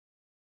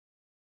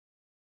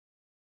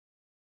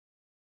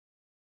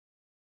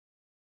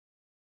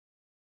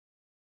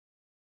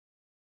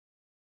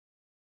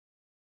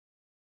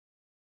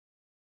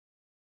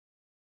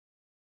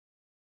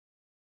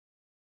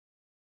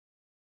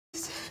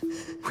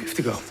We have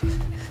to go.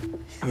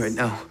 Right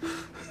now.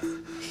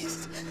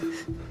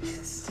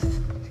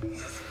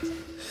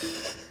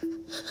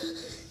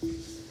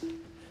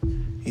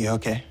 You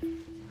okay?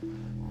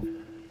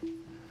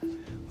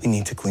 We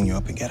need to clean you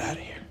up and get out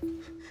of here.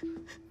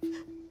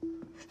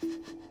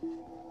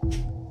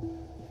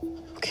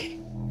 Okay.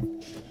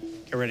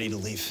 Get ready to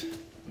leave.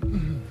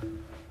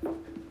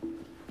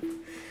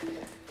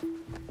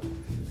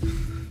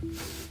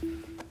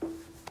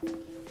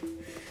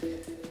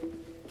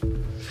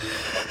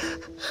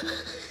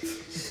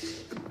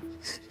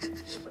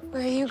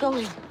 Where are you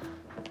going?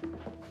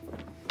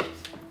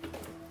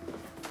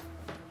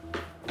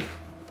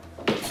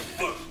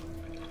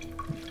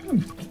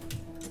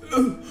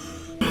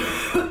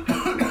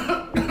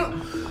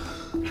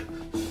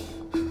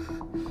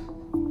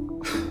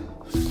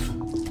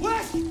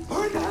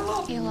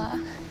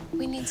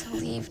 We need to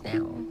leave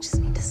now. Just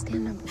need to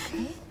stand up,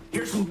 okay?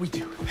 Here's what we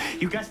do.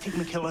 You guys take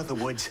Mikhail out of the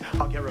woods.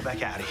 I'll get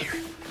Rebecca out of here.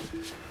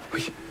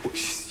 Wait,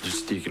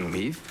 you can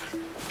leave?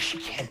 She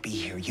can't be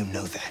here. You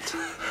know that.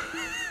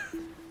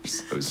 I'm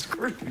so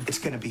screwed. It's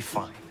gonna be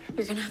fine.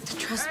 You're gonna have to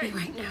trust me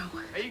right now.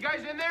 Are you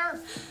guys in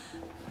there?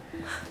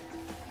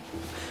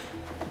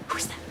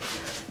 Who's that?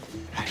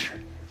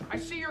 Asher. I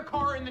see your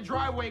car in the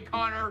driveway,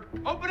 Connor.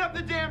 Open up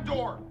the damn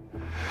door.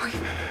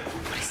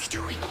 What is he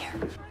doing here?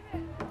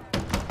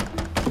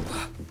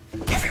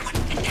 Everyone,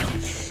 get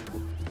down.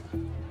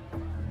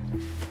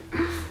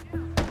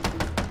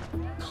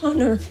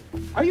 Connor.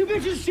 Are you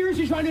bitches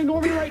seriously trying to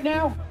ignore me right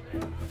now?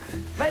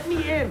 Let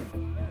me in.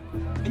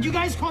 And you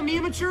guys call me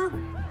immature?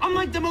 I'm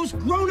like the most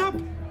grown-up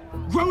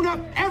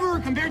ever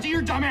compared to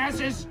your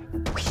dumbasses.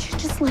 We should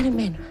just let him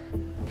in.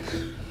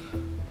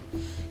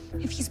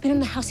 If he's been in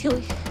the house,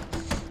 he'll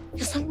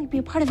suddenly be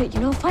a part of it, you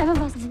know? 5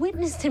 of us have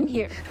witnessed him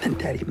here. And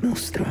Daddy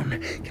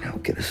Millstone can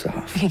help get us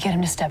off. We could get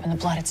him to step in the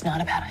blood. It's not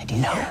a bad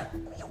idea. No,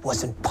 he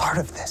wasn't part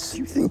of this.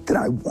 You think that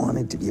I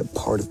wanted to be a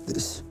part of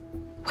this?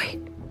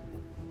 Wait.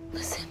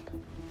 Listen.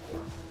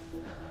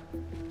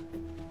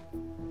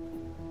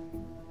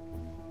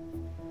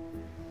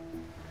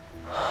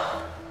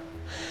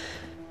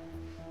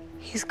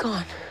 He's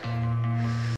gone.